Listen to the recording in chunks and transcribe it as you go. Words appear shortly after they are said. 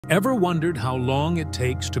Ever wondered how long it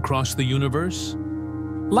takes to cross the universe?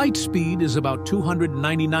 Light speed is about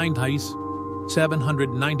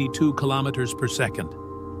 792 kilometers per second.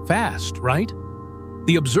 Fast, right?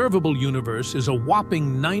 The observable universe is a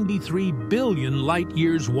whopping 93 billion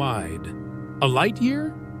light-years wide. A light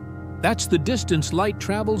year? That's the distance light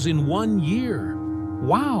travels in 1 year.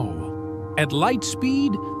 Wow! At light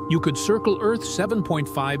speed, you could circle Earth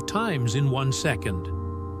 7.5 times in 1 second.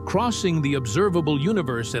 Crossing the observable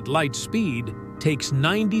universe at light speed takes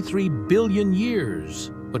 93 billion years.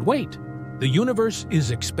 But wait, the universe is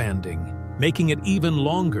expanding, making it even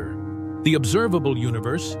longer. The observable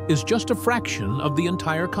universe is just a fraction of the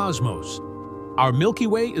entire cosmos. Our Milky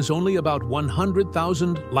Way is only about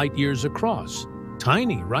 100,000 light-years across.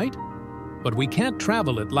 Tiny, right? But we can't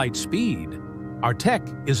travel at light speed. Our tech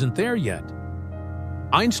isn't there yet.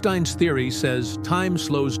 Einstein's theory says time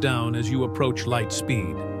slows down as you approach light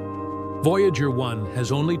speed. Voyager 1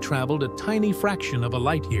 has only traveled a tiny fraction of a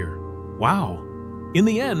light-year. Wow! In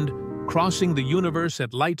the end, crossing the universe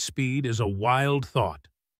at light speed is a wild thought.